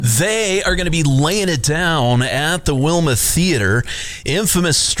They are going to be laying it down at the Wilma Theater.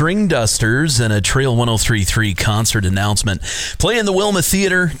 Infamous String Dusters and a Trail 103.3 concert announcement. Playing the Wilma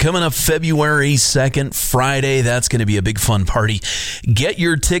Theater coming up February 2nd, Friday. That's going to be a big fun party. Get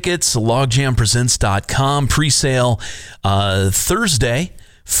your tickets, logjampresents.com. Pre-sale Thursday.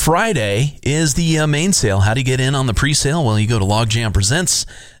 Friday is the main sale. How do you get in on the pre-sale? Well, you go to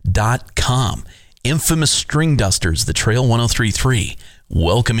logjampresents.com. Infamous String Dusters, the Trail 103.3,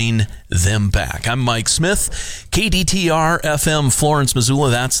 welcoming them back. I'm Mike Smith, KDTR FM Florence,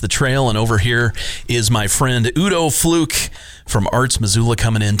 Missoula. That's the Trail. And over here is my friend Udo Fluke from Arts Missoula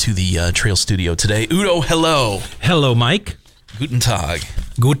coming into the Trail studio today. Udo, hello. Hello, Mike. Guten Tag.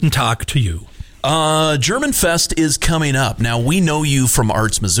 Guten Tag to you. Germanfest is coming up. Now, we know you from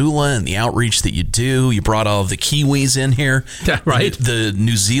Arts Missoula and the outreach that you do. You brought all of the Kiwis in here. Yeah, right. The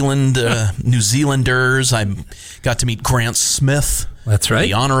New Zealanders. I got to meet Grant Smith. That's right.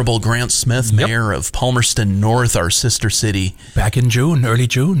 The Honorable Grant Smith, Mayor of Palmerston North, our sister city. Back in June, early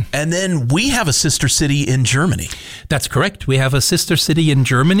June. And then we have a sister city in Germany. That's correct. We have a sister city in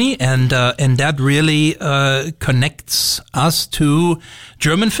Germany, and that really connects us to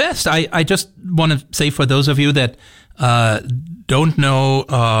Germanfest. I just want to say for those of you that don't know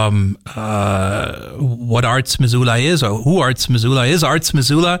what Arts Missoula is or who Arts Missoula is, Arts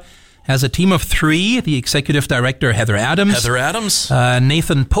Missoula has a team of 3, the executive director, Heather Adams.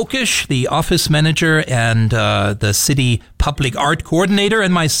 Nathan Pokish, the office manager, and the city public art coordinator,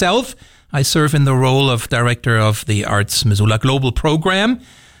 and myself. I serve in the role of director of the Arts Missoula Global Program.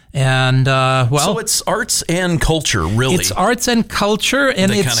 And, so it's arts and culture, really. It's arts and culture.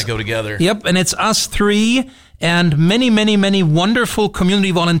 And they kind of go together. Yep, and it's us 3 and many, many, many wonderful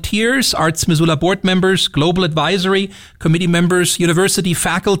community volunteers, Arts Missoula board members, global advisory committee members, university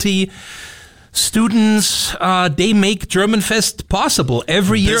faculty, students. They make Germanfest possible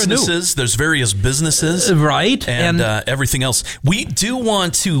every year anew. There's various businesses. Right. And everything else. We do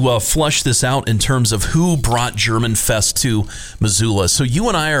want to flush this out in terms of who brought Germanfest to Missoula. So you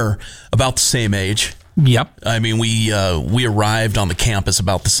and I are about the same age. Yep. I mean, we arrived on the campus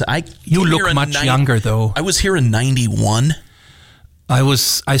about the same. You look much younger, though. I was here in 91.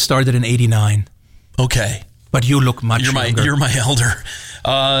 I started in 89. Okay. But you look much younger. You're my elder.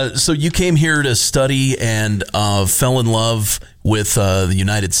 So you came here to study and fell in love with the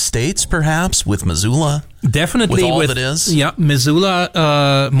United States, perhaps, with Missoula? Definitely. With all that is? Yeah,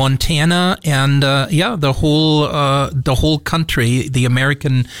 Missoula, Montana, and the whole country, the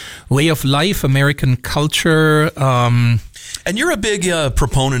American way of life, American culture. And you're a big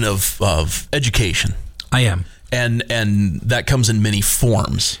proponent of education. I am. And that comes in many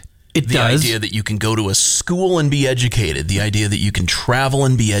forms. It does. The idea that you can go to a school and be educated. The idea that you can travel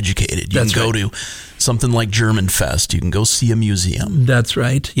and be educated. You can go to something like Germanfest. You can go see a museum. That's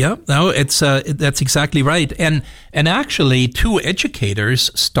right. Yeah. No, that's exactly right. And actually, 2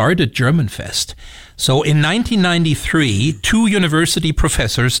 educators started Germanfest. So in 1993, 2 university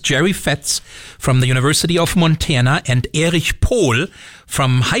professors, Jerry Fetz from the University of Montana and Erich Pohl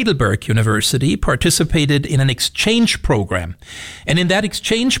from Heidelberg University, participated in an exchange program. And in that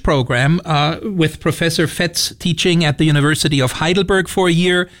exchange program, with Professor Fetz teaching at the University of Heidelberg for a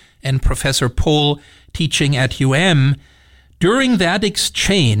year and Professor Pohl teaching at UM, during that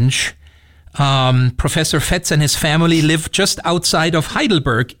exchange, Professor Fetz and his family lived just outside of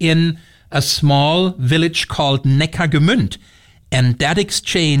Heidelberg in a small village called Neckargemünd. And that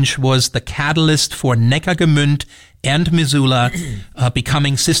exchange was the catalyst for Neckargemünd and Missoula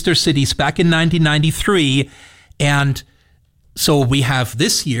becoming sister cities back in 1993. And so we have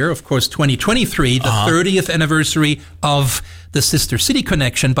this year, of course, 2023, the 30th anniversary of the Sister City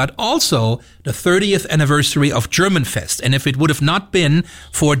Connection, but also the 30th anniversary of Germanfest. And if it would have not been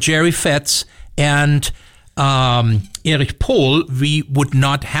for Jerry Fetz and Erich Pohl, we would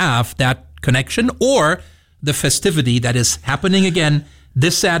not have that connection or the festivity that is happening again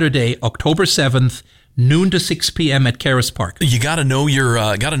this Saturday, October 7th, noon to 6 p.m. at Karas Park. You got to know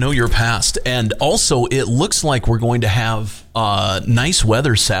your past, and also it looks like we're going to have nice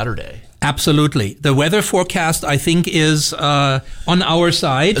weather Saturday. Absolutely. The weather forecast, I think, is on our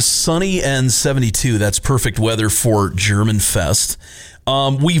side. Sunny and 72. That's perfect weather for Germanfest.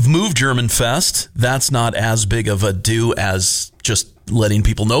 We've moved Germanfest. That's not as big of a do as just letting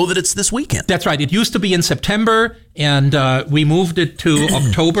people know that it's this weekend. That's right. It used to be in September, and we moved it to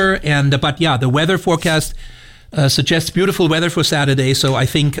October. But the weather forecast suggests beautiful weather for Saturday, so I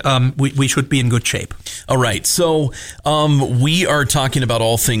think we should be in good shape. All right, so we are talking about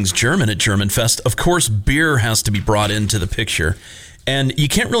all things German at Germanfest. Of course, beer has to be brought into the picture, and you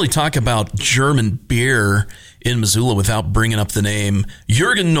can't really talk about German beer in Missoula without bringing up the name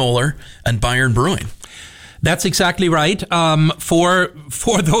Jürgen Noller and Bayern Brewing. That's exactly right. For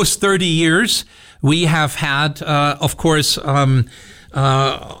those 30 years, we have had, of course,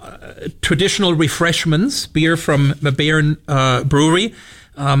 traditional refreshments, beer from Bayern Brewery.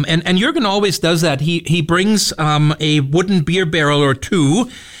 And Jürgen always does that. He brings a wooden beer barrel or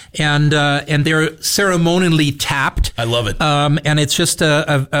two, and they're ceremonially tapped. I love it. And it's just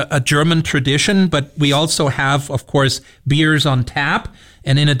a German tradition, but we also have, of course, beers on tap.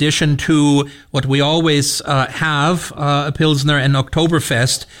 And in addition to what we always have, a Pilsner and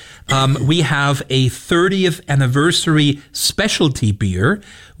Oktoberfest, we have a 30th anniversary specialty beer,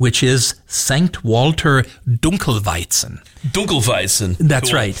 which is St. Walter Dunkelweizen. Dunkelweizen. That's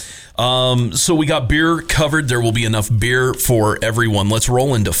cool. Right. So we got beer covered. There will be enough beer for everyone. Let's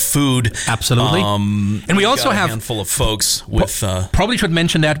roll into food. Absolutely. And we also have a handful of folks with... probably should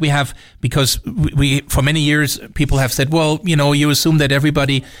mention that we have, because we for many years, people have said, well, you assume that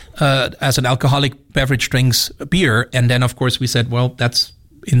everybody as an alcoholic beverage drinks beer. And then, of course, we said, well, that's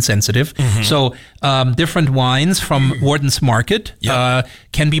insensitive. Mm-hmm. So different wines from Warden's Market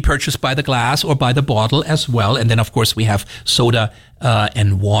can be purchased by the glass or by the bottle as well. And then, of course, we have soda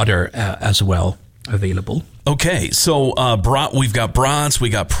and water as well available. Okay, so we've got brats, we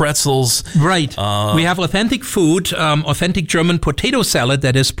got pretzels. Right. We have authentic food, authentic German potato salad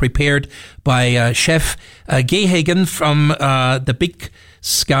that is prepared by Chef Gehagen from the Big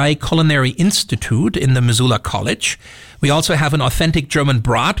Sky Culinary Institute in the Missoula College. We also have an authentic German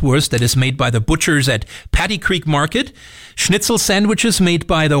bratwurst that is made by the butchers at Paddy Creek Market. Schnitzel sandwiches made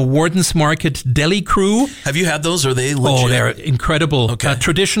by the Warden's Market Deli Crew. Have you had those? Are they legit? Oh, they're incredible. Okay.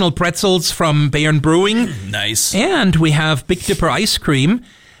 Traditional pretzels from Bayern Brewing. Nice. And we have Big Dipper ice cream.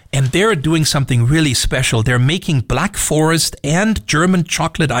 And they're doing something really special. They're making Black Forest and German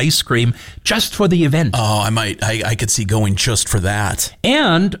chocolate ice cream just for the event. Oh, I could see going just for that.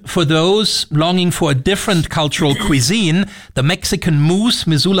 And for those longing for a different cultural cuisine, the Mexican Moose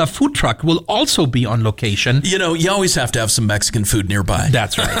Missoula food truck will also be on location. You always have to have some Mexican food nearby.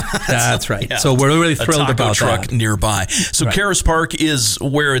 That's right. That's right. Yeah. So we're really thrilled about that. A taco truck nearby. So right. Karas Park is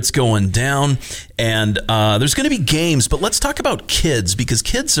where it's going down. And there's going to be games, but let's talk about kids, because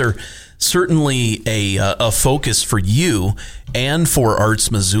kids are certainly a focus for you and for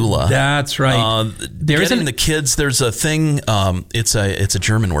Arts Missoula. That's right. Getting the kids, there's a thing. It's a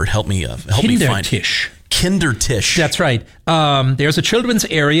German word. Help me find Kindertisch. Kindertisch. That's right. There's a children's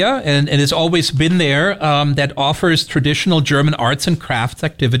area, and it's always been there, that offers traditional German arts and crafts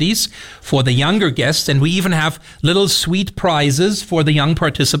activities for the younger guests, and we even have little sweet prizes for the young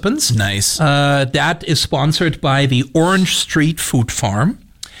participants. Nice. That is sponsored by the Orange Street Food Farm.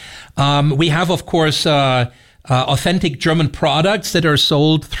 We have, of course, authentic German products that are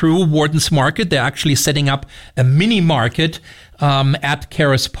sold through Warden's Market. They're actually setting up a mini market at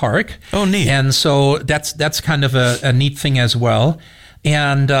Karas Park. Oh, neat. And so that's kind of a neat thing as well.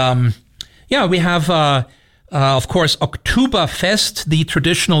 And we have, of course, Oktoberfest, the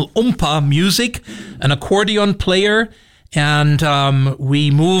traditional Umpa music, an accordion player, and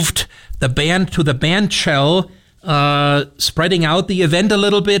we moved the band to the band shell, spreading out the event a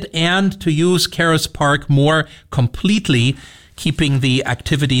little bit, and to use Karas Park more completely, keeping the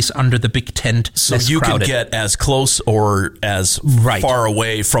activities under the big tent. So you crowded. Can get as close or as far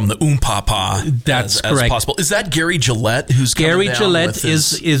away from the Papa as possible. Is that Gary Gillette who's coming down? Gary Gillette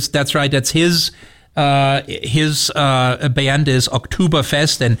is that's right. That's his band is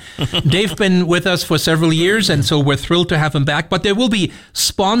Oktoberfest, and they've been with us for several years, and so we're thrilled to have him back. But there will be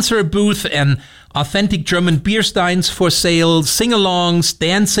sponsor booth and authentic German beer steins for sale, sing-alongs,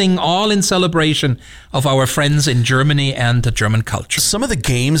 dancing, all in celebration of our friends in Germany and the German culture. Some of the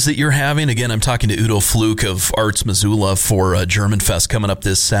games that you're having, again, I'm talking to Udo Fluke of Arts Missoula for Germanfest coming up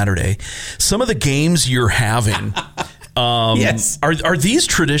this Saturday. Some of the games you're having... yes. Are these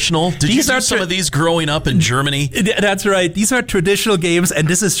traditional? Did you do some of these growing up in Germany? That's right. These are traditional games, and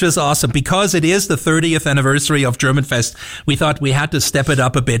this is just awesome. Because it is the 30th anniversary of Germanfest, we thought we had to step it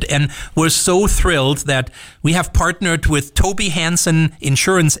up a bit. And we're so thrilled that we have partnered with Toby Hansen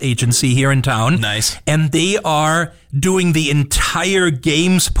Insurance Agency here in town. Nice. And they are doing the entire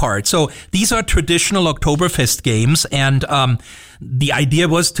games part. So these are traditional Oktoberfest games, and the idea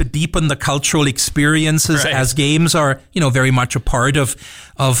was to deepen the cultural experiences, right, as games are, very much a part of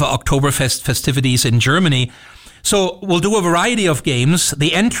Oktoberfest festivities in Germany. So we'll do a variety of games.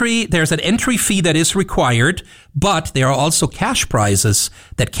 There's an entry fee that is required, but there are also cash prizes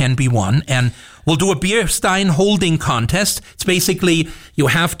that can be won. And we'll do a beer stein holding contest. It's basically you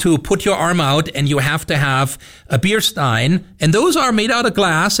have to put your arm out and you have to have a beer stein. And those are made out of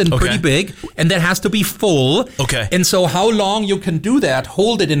glass and pretty big. And that has to be full. Okay. And so how long you can do that,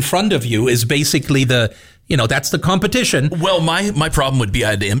 hold it in front of you, is basically that's the competition. Well, my problem would be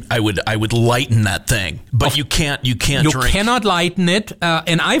I would lighten that thing, but you can't drink. You cannot lighten it.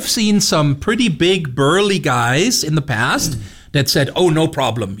 And I've seen some pretty big burly guys in the past that said, "Oh, no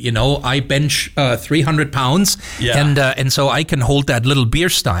problem. I bench 300 pounds, and so I can hold that little beer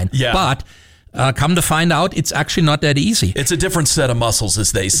stein." Yeah. But come to find out, it's actually not that easy. It's a different set of muscles,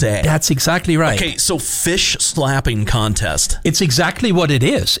 as they say. That's exactly right. Okay, so fish slapping contest. It's exactly what it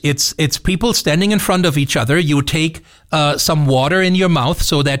is. It's people standing in front of each other. You take some water in your mouth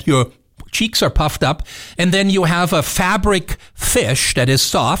so that your cheeks are puffed up, and then you have a fabric fish that is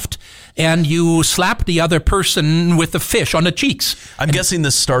soft, and you slap the other person with the fish on the cheeks. I'm guessing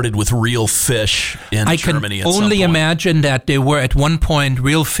this started with real fish in Germany at some point. I can only imagine that there were at one point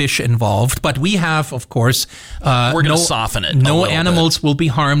real fish involved, but we have, of course, we're going to soften it. No animals will be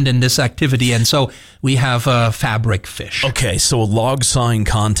harmed in this activity, and so we have fabric fish. Okay, so a log sawing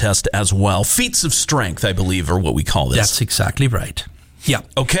contest as well. Feats of strength, I believe, are what we call this. That's exactly right. Yeah.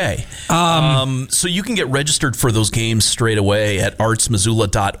 Okay. So you can get registered for those games straight away at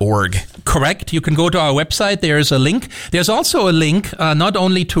artsmissoula.org. Correct. You can go to our website. There's a link. There's also a link not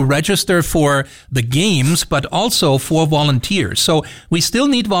only to register for the games, but also for volunteers. So we still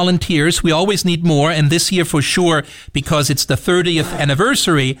need volunteers. We always need more. And this year for sure, because it's the 30th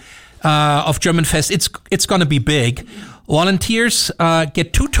anniversary of Germanfest, it's going to be big. Volunteers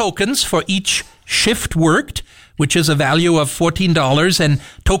get 2 tokens for each shift worked, which is a value of $14, and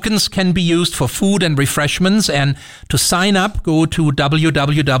tokens can be used for food and refreshments. And to sign up, go to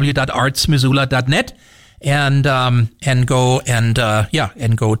www.artsmissoula.net and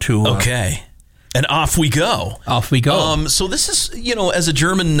go to okay. And off we go. Off we go. So this is, as a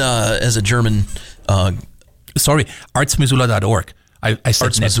German artsmissoula.org. I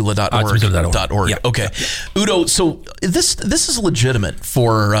said artsmissoula.org. Yeah. Okay. Yeah. Udo, so this is legitimate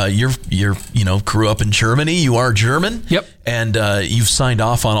for you grew up in Germany. You are German. Yep. And you've signed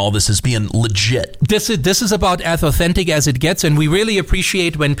off on all this as being legit. This is about as authentic as it gets, and we really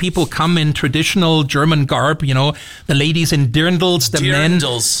appreciate when people come in traditional German garb. The ladies in dirndls,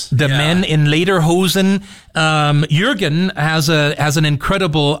 the men in lederhosen. Jürgen has an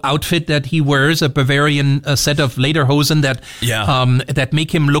incredible outfit that he wears, a Bavarian set of lederhosen that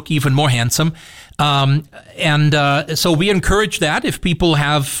make him look even more handsome. So we encourage that if people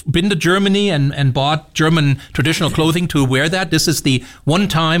have been to Germany and bought German traditional clothing to wear that. This is the one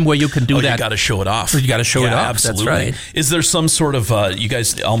time where you can do that. You got to show it off. You got to show it off. Absolutely. That's right. Is there some sort of, you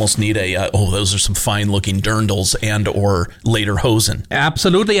guys almost need those are some fine looking dirndls and or lederhosen.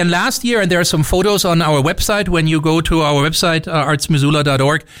 Absolutely. And last year, and there are some photos on our website, when you go to our website,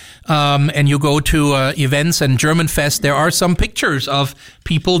 artsmissoula.org, and you go to events and Germanfest, there are some pictures of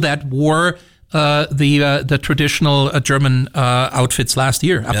people that wore the traditional German outfits last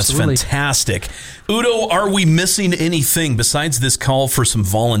year. Absolutely. That's fantastic. Udo, are we missing anything besides this call for some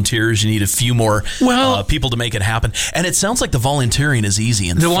volunteers? You need a few more people to make it happen. And it sounds like the volunteering is easy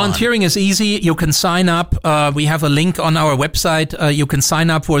and fun. The volunteering is easy. You can sign up. We have a link on our website. You can sign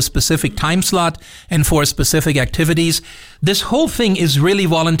up for a specific time slot and for specific activities. This whole thing is really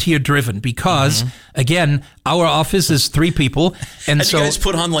volunteer driven because, again, our office is 3 people. And so you guys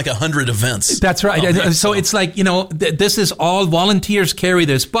put on like 100 events. That's right. Okay, so it's like, this is all volunteers carry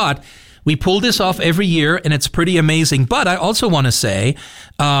this, but we pull this off every year and it's pretty amazing. But I also want to say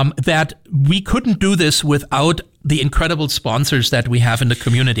that we couldn't do this without the incredible sponsors that we have in the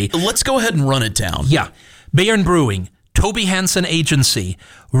community. Let's go ahead and run it down. Yeah. Bayern Brewing, Toby Hansen Agency,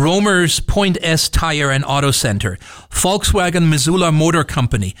 Romer's Point S Tire and Auto Center, Volkswagen Missoula Motor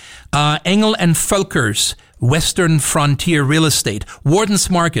Company, Engel and Völkers, Western Frontier Real Estate, Warden's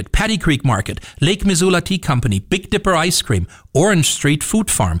Market, Paddy Creek Market, Lake Missoula Tea Company, Big Dipper Ice Cream, Orange Street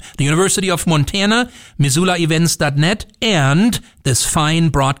Food Farm, the University of Montana, MissoulaEvents.net, and this fine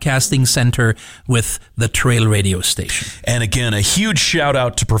broadcasting center with the Trail radio station. And again, a huge shout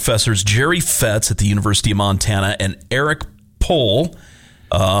out to Professors Jerry Fetz at the University of Montana and Eric Pohl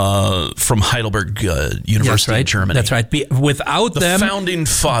from Heidelberg University in Germany. That's right. Without them,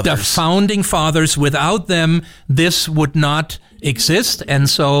 the founding fathers, without them, this would not exist. And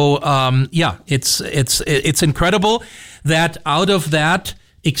so, it's incredible that out of that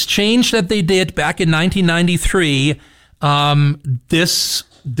exchange that they did back in 1993, this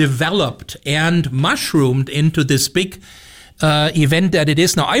developed and mushroomed into this big event that it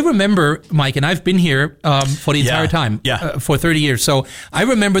is now. I remember, Mike, and I've been here for the entire time, for 30 years. So I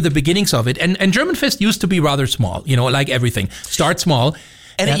remember the beginnings of it. And Germanfest used to be rather small, like everything. Start small.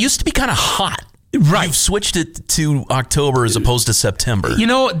 And it used to be kind of hot. Right. You've switched it to October as opposed to September.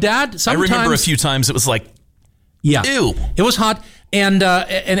 That sometimes... I remember a few times it was like, ew. It was hot. And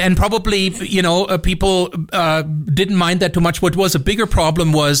probably, people didn't mind that too much. What was a bigger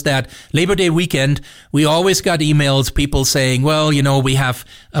problem was that Labor Day weekend, we always got emails, people saying, well, we have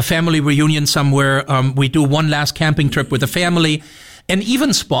a family reunion somewhere. We do one last camping trip with the family. And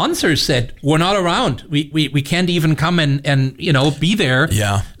even sponsors said, we're not around. We can't even come and be there.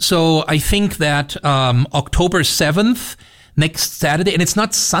 Yeah. So I think that October 7th, next Saturday, and it's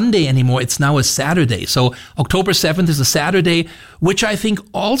not Sunday anymore, it's now a Saturday. So October 7th is a Saturday, which I think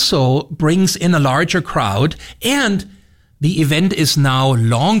also brings in a larger crowd. And the event is now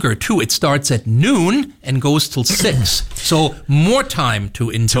longer too. It starts at noon and goes till 6. So more time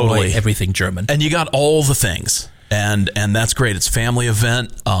to enjoy everything German. And you got all the things. And that's great. It's a family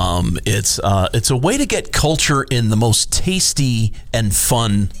event. It's a way to get culture in the most tasty and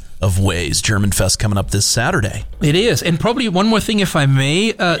fun of ways. Germanfest coming up this Saturday. It is. And probably one more thing, if I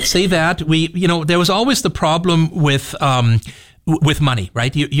may say that, there was always the problem with money,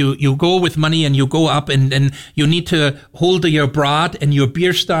 right? You go with money and you go up and you need to hold your brat and your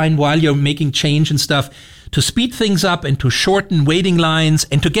beer stein while you're making change and stuff. To speed things up and to shorten waiting lines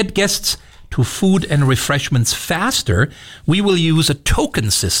and to get guests to food and refreshments faster, we will use a token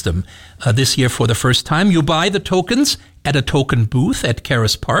system this year for the first time. You buy the tokens at a token booth at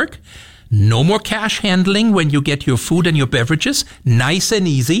Caras Park. No more cash handling when you get your food and your beverages. Nice and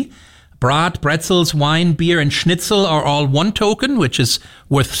easy. Brat, pretzels, wine, beer, and schnitzel are all one token, which is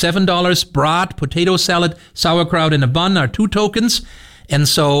worth $7. Brat, potato salad, sauerkraut, and a bun are 2 tokens. And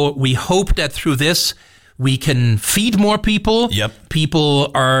so we hope that through this, we can feed more people. Yep.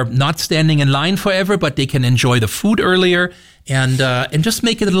 People are not standing in line forever, but they can enjoy the food earlier and just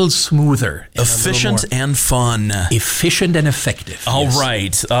make it a little smoother. Efficient and fun. Efficient and effective. All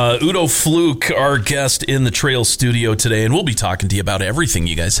right. Udo Fluke, our guest in the Trail Studio today, and we'll be talking to you about everything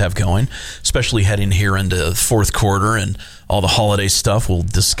you guys have going, especially heading here into the fourth quarter and all the holiday stuff. We'll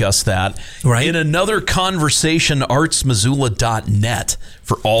discuss that. Right. In another conversation, artsmissoula.net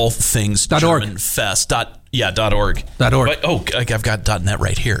for all things Germanfest. .org. But, I've got .net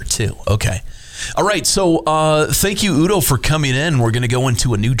right here, too. Okay. All right, so thank you, Udo, for coming in. We're going to go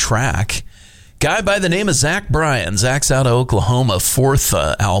into a new track. Guy by the name of Zach Bryan. Zach's out of Oklahoma,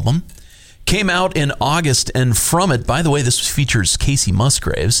 4th album. Came out in August, and from it, by the way, this features Casey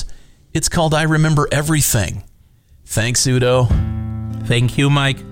Musgraves. It's called I Remember Everything. Thanks, Udo. Thank you, Mike.